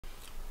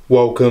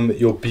Welcome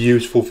your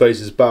beautiful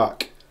faces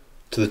back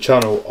to the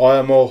channel. I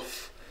am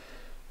off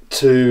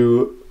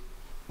to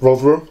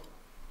Rotherham,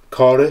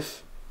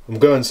 Cardiff. I'm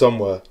going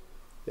somewhere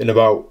in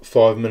about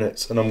 5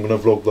 minutes and I'm going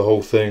to vlog the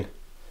whole thing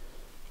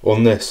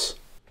on this.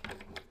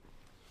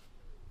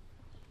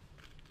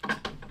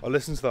 I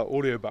listened to that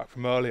audio back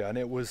from earlier and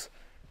it was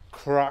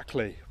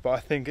crackly, but I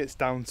think it's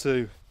down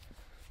to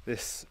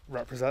this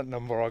represent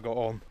number I got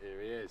on.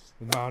 Here he is.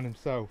 The man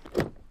himself.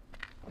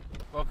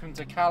 Welcome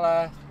to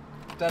Cala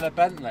Della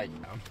Bentley.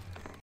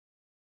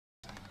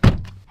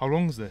 How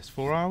long is this?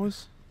 4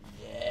 hours?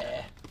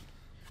 Yeah.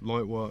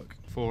 Light work,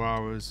 4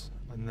 hours,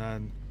 and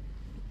then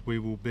we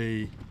will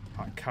be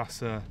at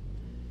Casa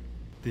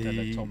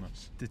de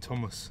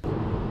Thomas.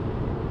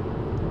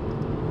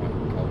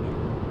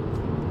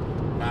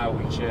 Now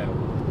we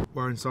chill.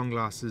 Wearing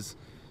sunglasses,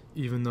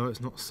 even though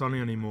it's not sunny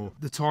anymore.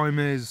 The time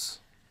is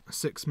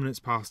 6 minutes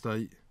past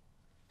 8.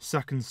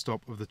 Second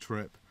stop of the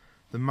trip.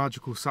 The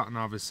magical sat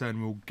nav is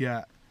saying we'll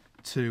get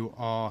to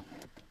our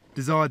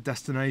desired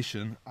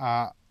destination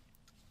at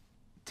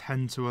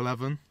 10 to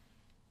 11.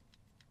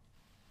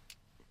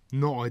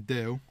 Not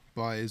ideal,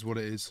 but it is what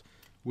it is.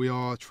 We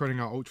are training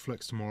our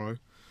UltraFlex tomorrow,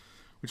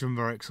 which I'm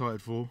very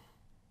excited for.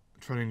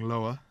 Training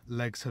lower.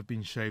 Legs have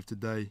been shaved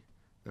today.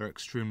 They're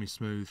extremely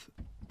smooth.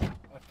 I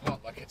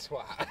felt like a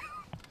twat.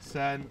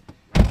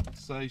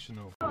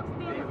 Sensational.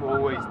 He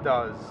always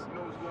does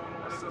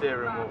a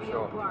steering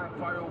wheel shot.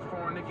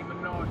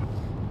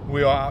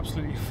 We are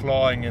absolutely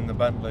flying in the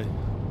Bentley.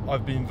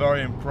 I've been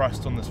very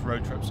impressed on this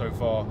road trip so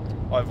far.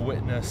 I've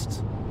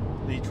witnessed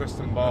the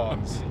Tristan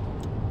Barnes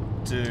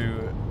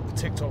do a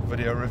TikTok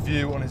video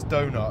review on his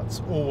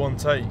donuts, all one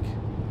take.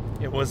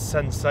 It was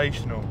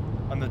sensational,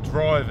 and the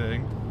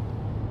driving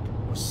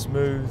was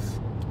smooth,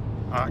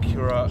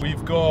 accurate.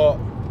 We've got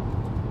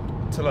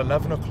till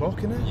 11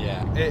 o'clock in it?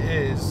 Yeah. It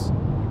is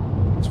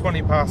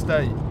 20 past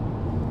 8.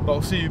 But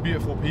I'll see you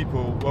beautiful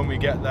people when we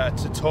get there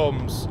to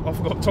Tom's, I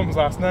forgot Tom's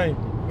last name.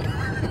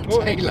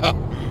 Taylor.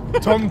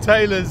 Tom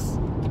Taylor's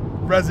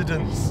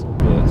residence.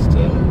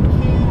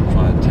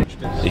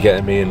 You're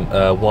getting me in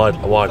a wide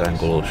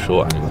angle or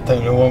short angle? I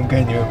don't know what I'm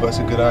getting you in, but it's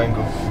a good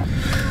angle.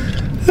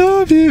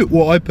 Love you.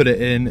 What I put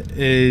it in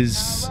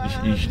is...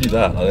 You should do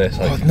that like this.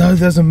 Like, oh, no,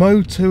 there's a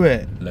mode to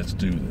it. let's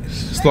do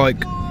this. It's like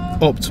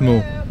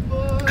optimal.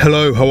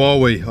 Hello, how are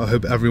we? I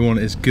hope everyone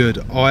is good.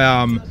 I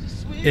am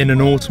in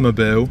an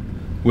automobile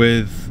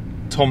with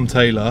Tom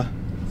Taylor,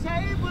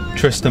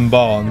 Tristan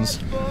Barnes,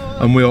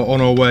 and we are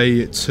on our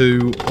way to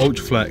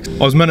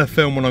UltraFlex. I was meant to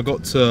film when I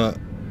got to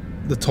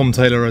the Tom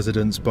Taylor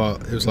residence,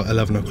 but it was like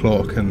 11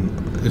 o'clock and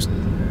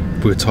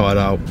we were tired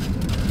out,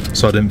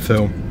 so I didn't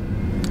film.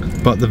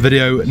 But the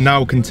video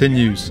now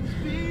continues.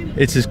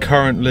 It is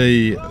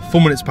currently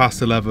 4 minutes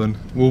past 11.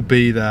 We'll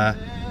be there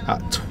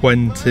at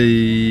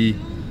 20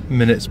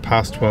 minutes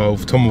past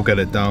 12. Tom will get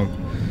it down.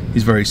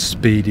 He's very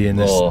speedy in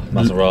this. Oh,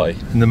 Maserati.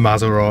 In the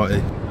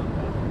Maserati.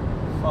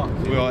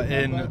 We are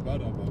in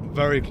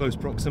very close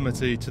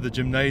proximity to the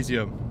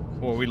gymnasium.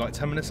 What are we, like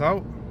 10 minutes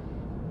out?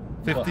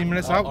 15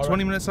 minutes out?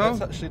 20 minutes out?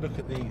 Let's actually look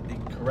at the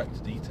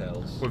correct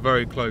details. We're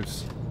very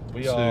close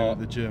to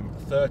the gym.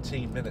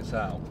 13 minutes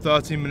out.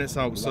 13 minutes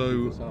out,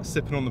 so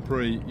sipping on the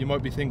pre. You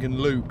might be thinking,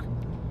 Luke,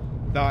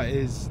 that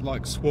is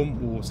like swamp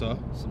water.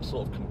 Some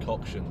sort of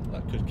concoction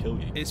that could kill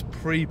you. It's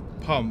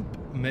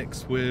pre-pump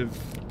mixed with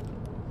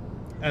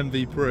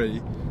MV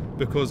pre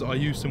because I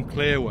used some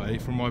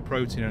Clearway from my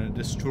protein and it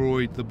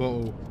destroyed the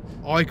bottle.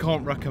 I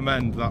can't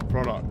recommend that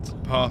product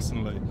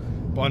personally,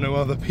 but I know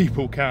other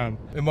people can.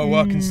 In my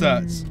working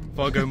sets, if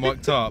I go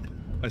mic'd up,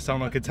 I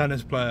sound like a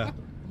tennis player.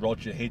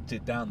 Roger hit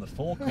it down the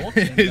forecourt.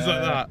 It's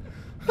like that.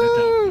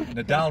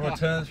 Nadal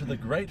returns with a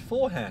great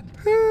forehand.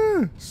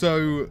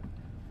 So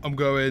I'm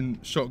going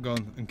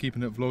shotgun and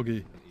keeping it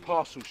vloggy.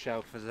 Parcel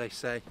shelf, as they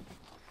say.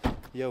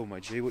 Yo,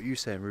 my G, what you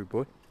saying, rude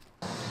boy?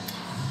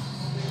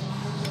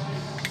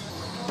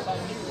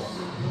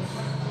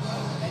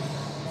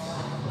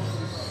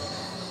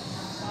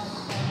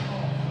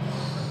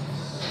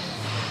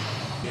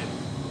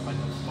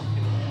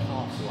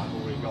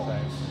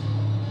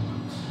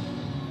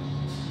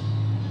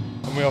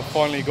 And we have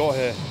finally got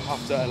here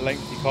after a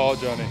lengthy car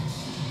journey.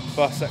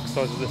 First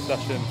exercise of this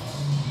session,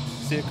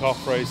 seated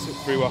calf raise,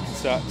 3 working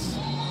sets.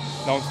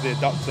 Now onto the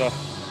adapter.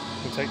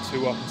 We'll take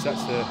 2 working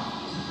sets here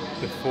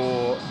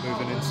before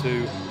moving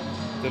into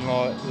the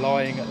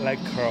lying leg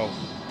curl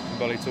and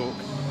belly talk.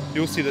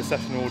 You'll see the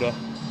session order.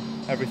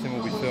 Everything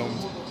will be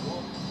filmed.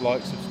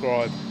 Like,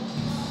 subscribe,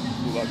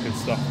 all that good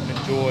stuff, and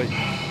enjoy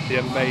the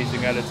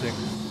amazing editing.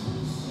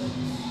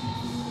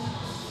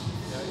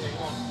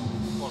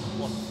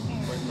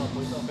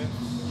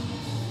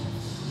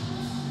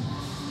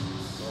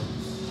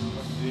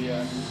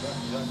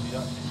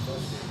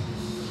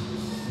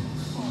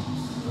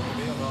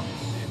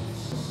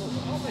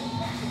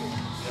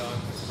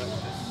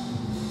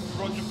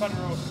 Roger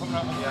Federer's coming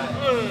out on the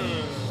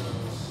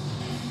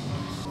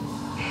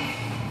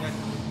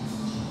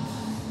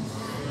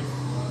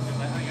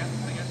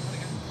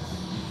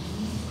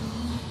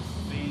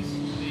Please,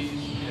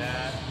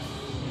 yeah.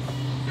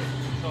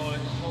 Control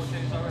it.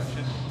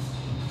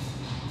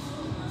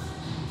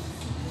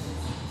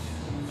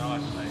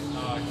 Nice, mate.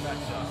 Nice,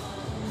 better.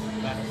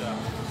 Better.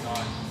 Nice,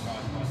 nice,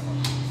 nice,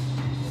 nice.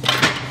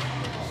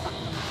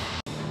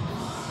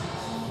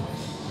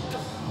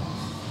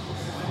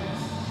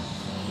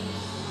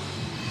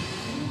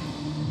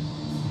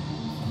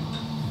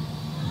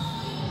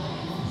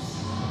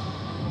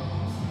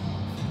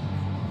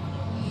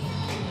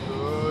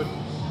 Good.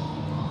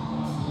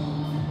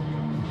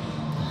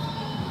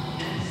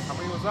 How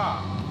many was that?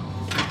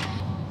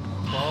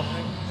 12, I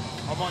think.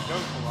 I might go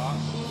for that.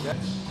 Yeah.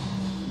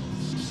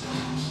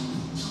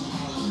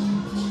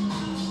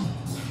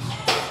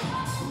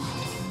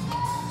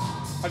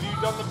 Have you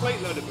done the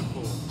plate loader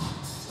before?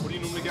 What do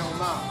you normally get on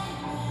that?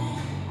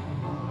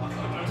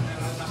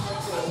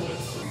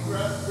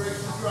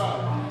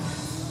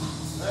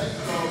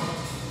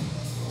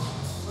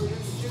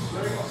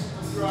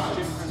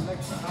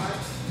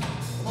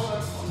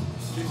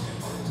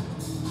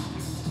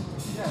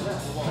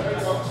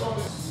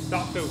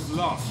 That feels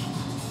lush.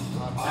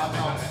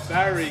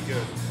 Very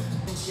good.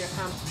 Your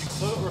hand, you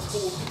sort of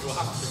record with your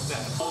hamstring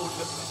there.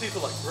 See if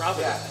like grab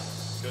it.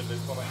 Good,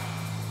 Luke, on it.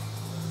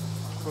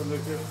 Good,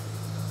 Luke. Good.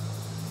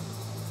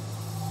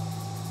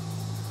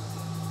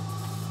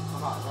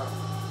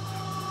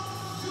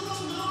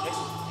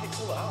 Takes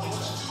all that out,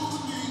 doesn't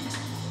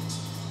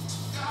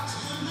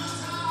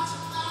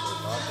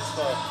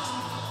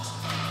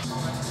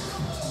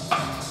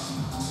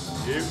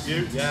it? You,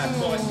 yeah,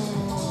 nice.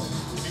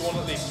 Give me one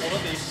at least,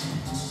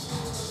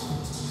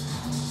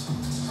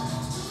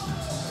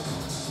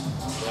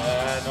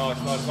 Yeah, nice.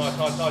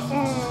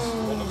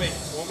 One with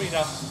me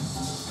now.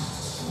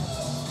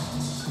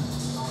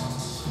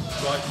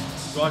 Right.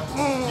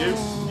 You.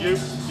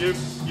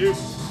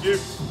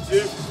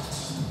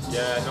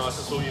 Yeah, nice,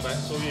 that's all you, mate,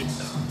 that's all you.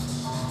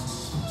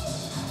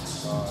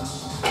 Nice.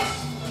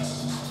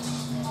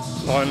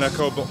 Line that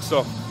cold box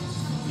off.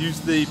 Use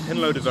the pin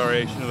loader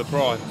variation of the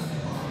pry.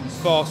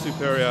 Far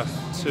superior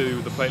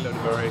to the plate loader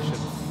variation.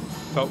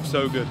 Felt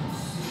so good.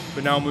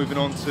 We're now moving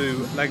on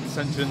to leg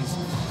extensions,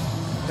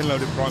 pin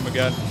loaded prime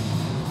again.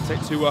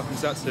 Take 2 working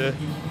sets here,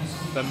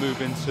 then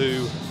move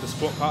into the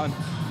squat pattern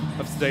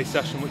of today's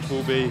session, which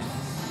will be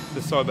the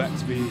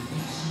Cybex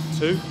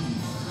V2.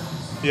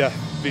 Yeah,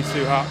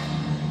 V2 hack,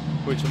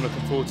 which I'm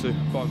looking forward to,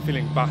 but I'm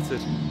feeling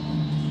battered.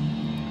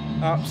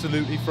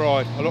 Absolutely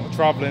fried. A lot of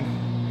traveling.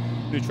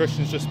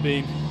 Nutrition's just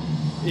been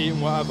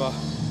eating whatever,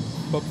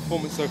 but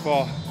performance so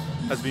far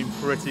has been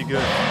pretty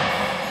good.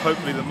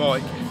 Hopefully the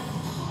mic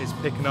is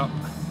picking up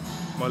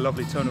my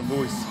lovely tone of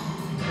voice.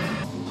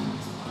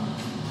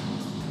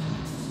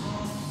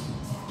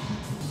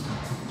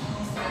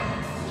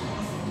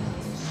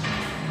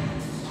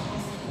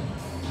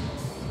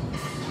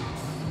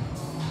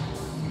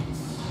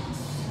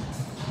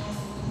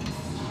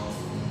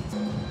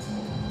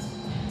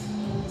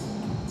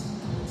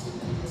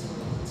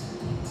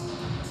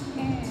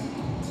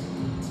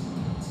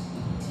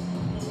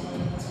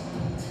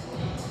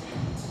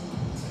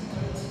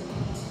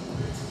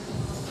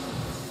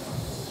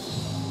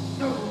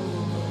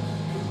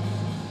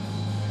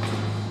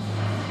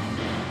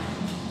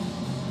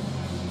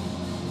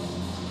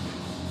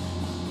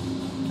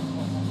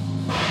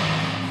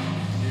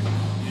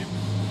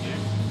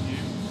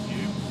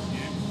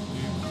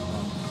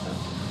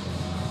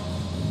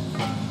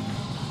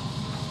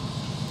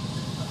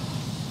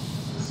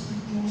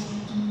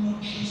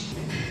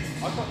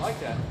 I quite like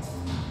that.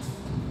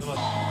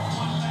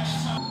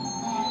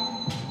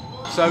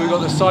 So we've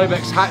got the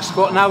Cybex hatch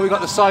squat now, we've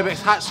got the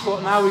Cybex hatch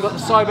squat now, we've got the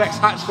Cybex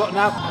hatch squat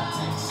now.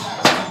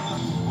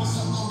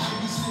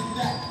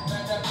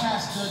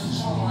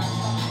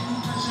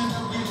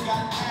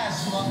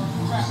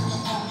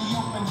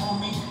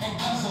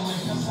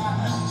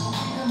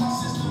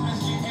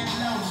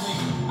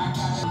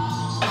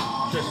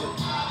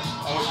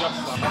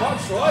 I might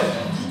try it,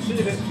 see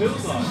if it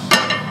feels nice.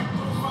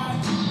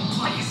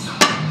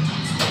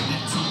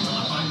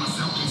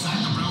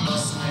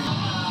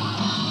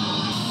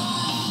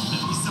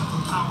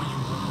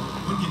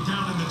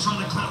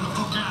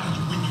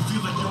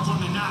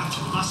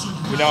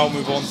 We now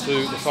move on to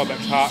the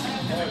Cybex hack.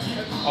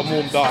 I'm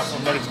warmed up,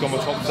 I'm ready to go on my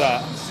top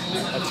set.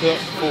 I took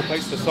 4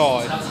 plates to the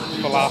side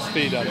for last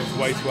feeder, it was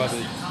way too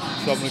heavy.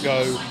 So I'm going to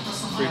go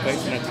 3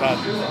 plates in a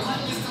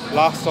 10.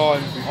 Last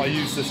time I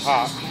used this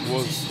hack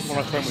was when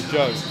I trained with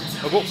Joe.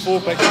 I got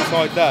 4 plates to the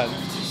side then,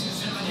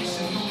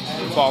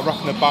 but I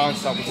reckon the balance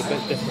set was a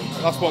bit different.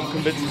 That's what I'm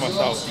convincing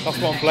myself. That's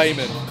what I'm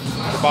blaming,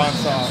 the balance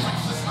set.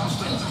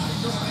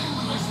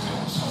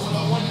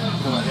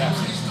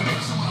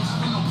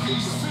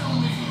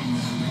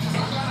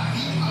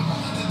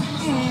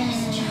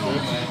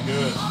 Good, man,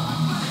 good.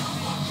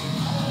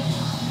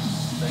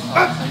 Stay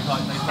tight, stay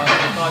tight, stay tight,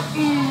 stay tight.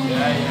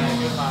 Yeah,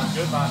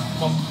 good man,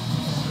 come on.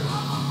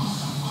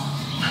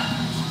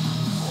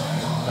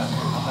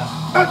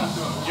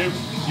 You.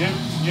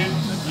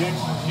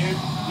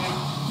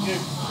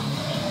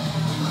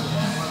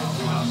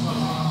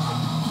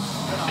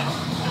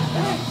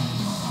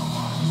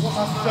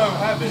 That's so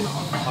heavy.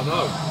 I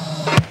know.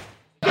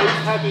 It goes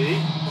heavy,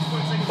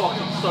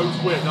 fucking so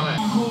quick, doesn't it?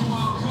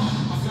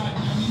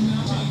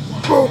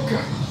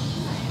 Okay.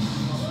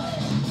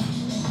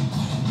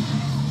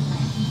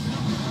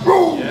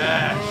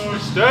 Yeah,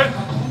 Tristan.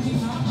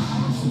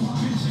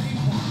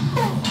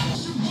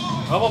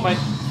 Come on,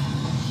 mate.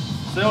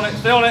 Stay on it,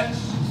 stay on it.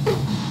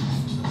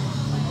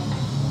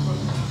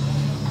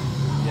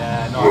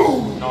 Yeah,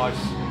 nice,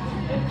 nice.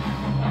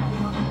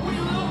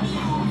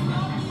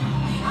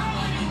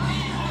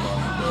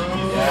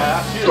 Yeah,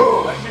 that's you.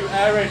 That's you.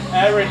 Air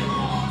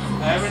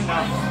in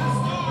now.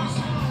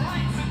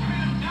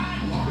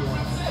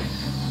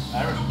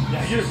 Aaron.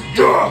 Yeah, you.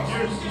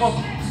 Come on.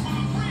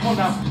 Come on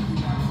now.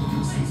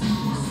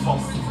 Come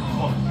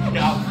on.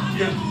 Get out.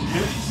 You.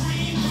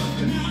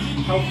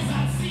 Help.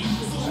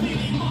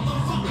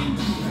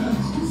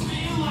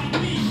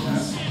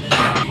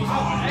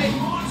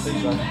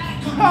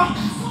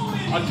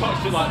 I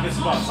touched it like this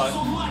much.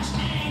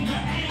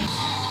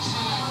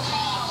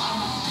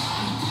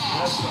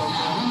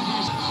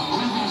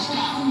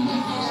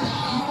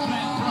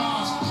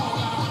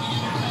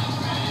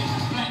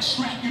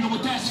 You know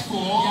what that's for?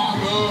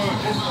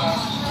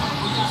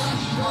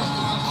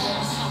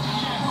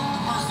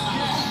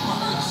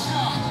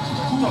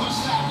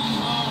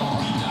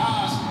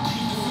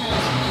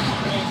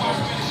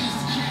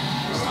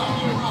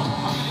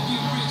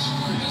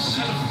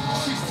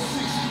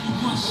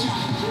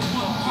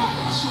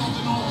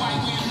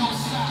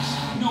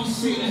 No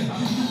ceiling,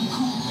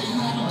 cool. They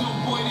know I'm a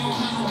dope boy. They don't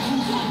have no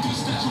proof. I'm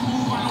just that you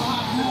move. I know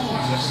how to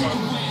move. She can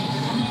win.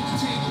 I'm at the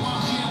table. I'm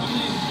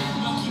gambling.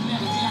 Lucky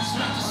lefty. I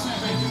smacked the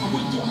 7. I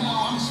went through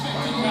hell. I'm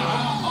expecting hell.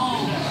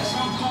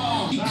 I'm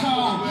cold.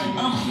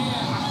 I'm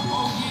here.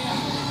 Oh yeah.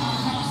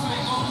 I'm house. I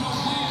ain't go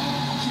nowhere.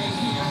 Can't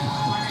hear.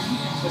 Like I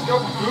hear. Let's go.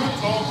 Good,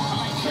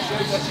 Tom.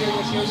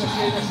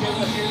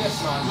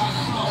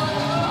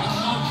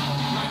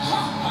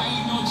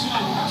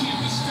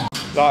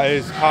 That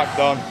is hack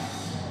done.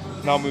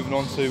 Now moving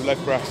on to leg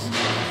press.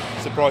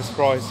 Surprise,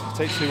 surprise.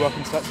 Take 2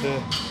 working sets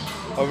here.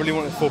 I really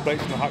wanted 4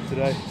 plates in the hack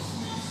today.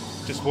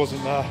 Just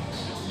wasn't there.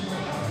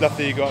 Left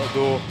the ego out the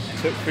door.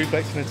 Took 3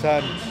 plates in a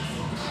 10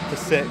 for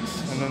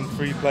 6 and then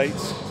 3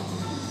 plates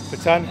for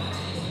 10.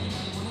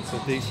 So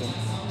decent.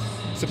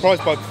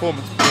 Surprised by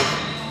performance because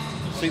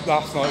sleep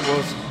last night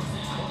was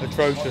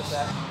atrocious.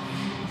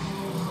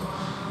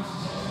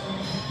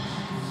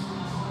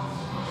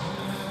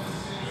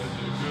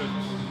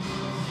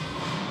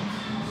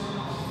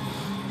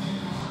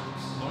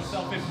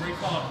 Yourself in, breathe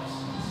hard.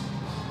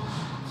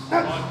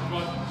 Come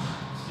on.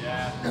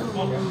 Yeah, come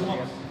on.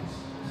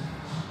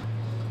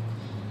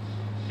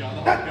 Get out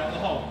of the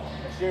hole.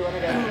 Let's do one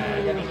again.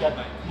 Good one,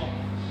 mate, come on.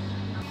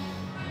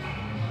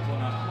 Come on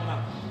now.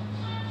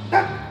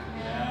 Yeah,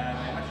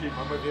 mate, actually.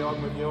 I'm with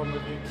you.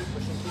 Keep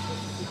pushing.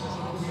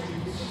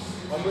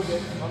 I'm with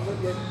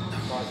you.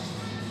 Right.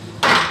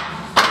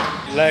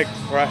 Leg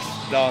press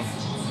done.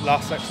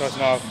 Last exercise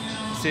now.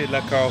 Seated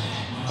leg curl.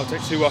 I'll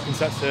take 2 working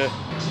sets here.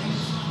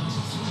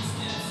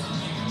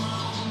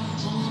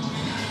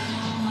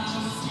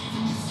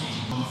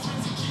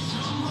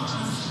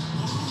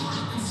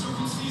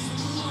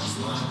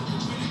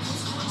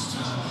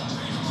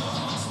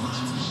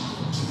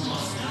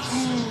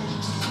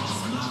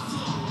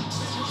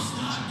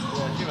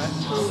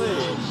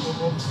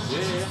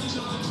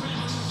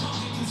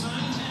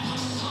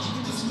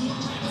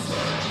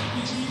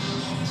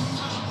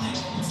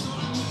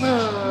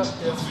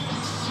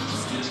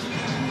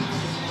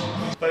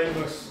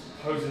 Famous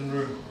posing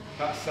room.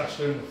 That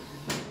session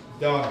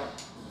done.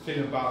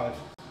 Feeling battered.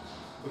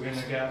 We're going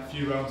to get a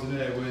few rounds in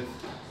here with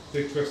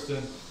Big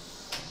Tristan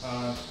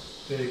and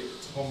Big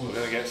Tom. We're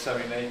going to get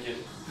semi-naked.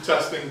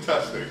 Testing.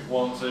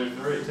 1, 2,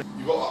 3.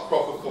 You've got that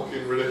proper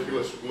fucking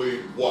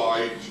ridiculously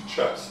wide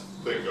chest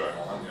thing going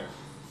on, haven't you?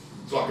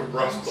 It's like a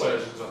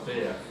breastplate. Surgeons up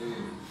here.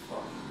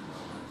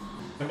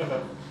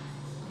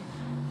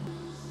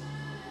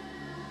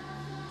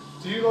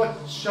 Do you like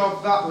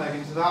shove that leg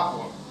into that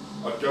one?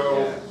 I'd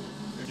go,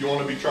 if you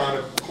want to be trying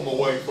to come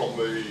away from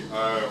the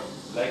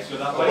Legs go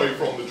that away way.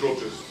 from the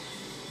judges.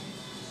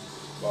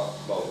 That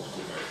looks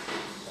good, mate.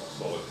 That's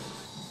solid.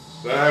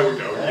 There we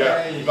go,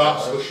 yeah.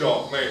 That's the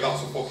shot, mate.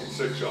 That's a fucking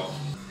sick shot.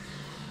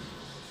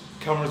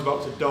 Camera's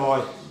about to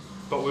die,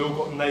 but we all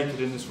got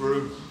naked in this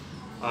room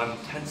and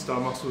tensed our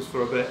muscles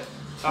for a bit.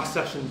 That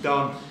session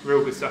done,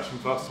 real good session,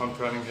 first time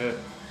training here.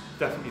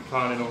 Definitely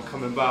planning on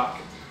coming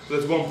back. But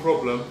there's one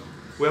problem,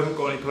 we haven't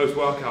got any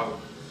post-workout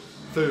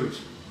food.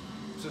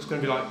 So it's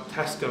going to be like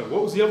Tesco.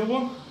 What was the other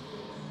one?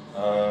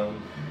 Oh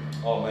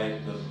mate,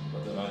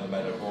 I don't know, the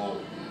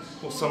medical.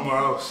 Or somewhere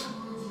else.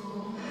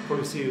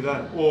 Probably see you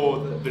then. Or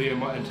the video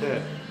might end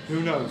here.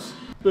 Who knows?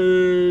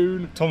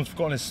 Spoon! Tom's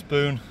forgotten his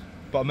spoon,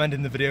 but I'm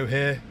ending the video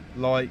here.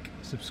 Like,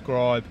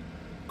 subscribe,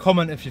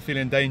 comment if you're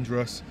feeling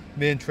dangerous.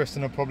 Me and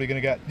Tristan are probably going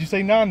to get, did you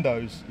say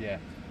Nando's? Yeah.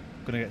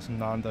 Going to get some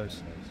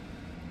Nando's.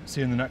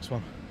 See you in the next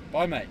one.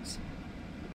 Bye, mates.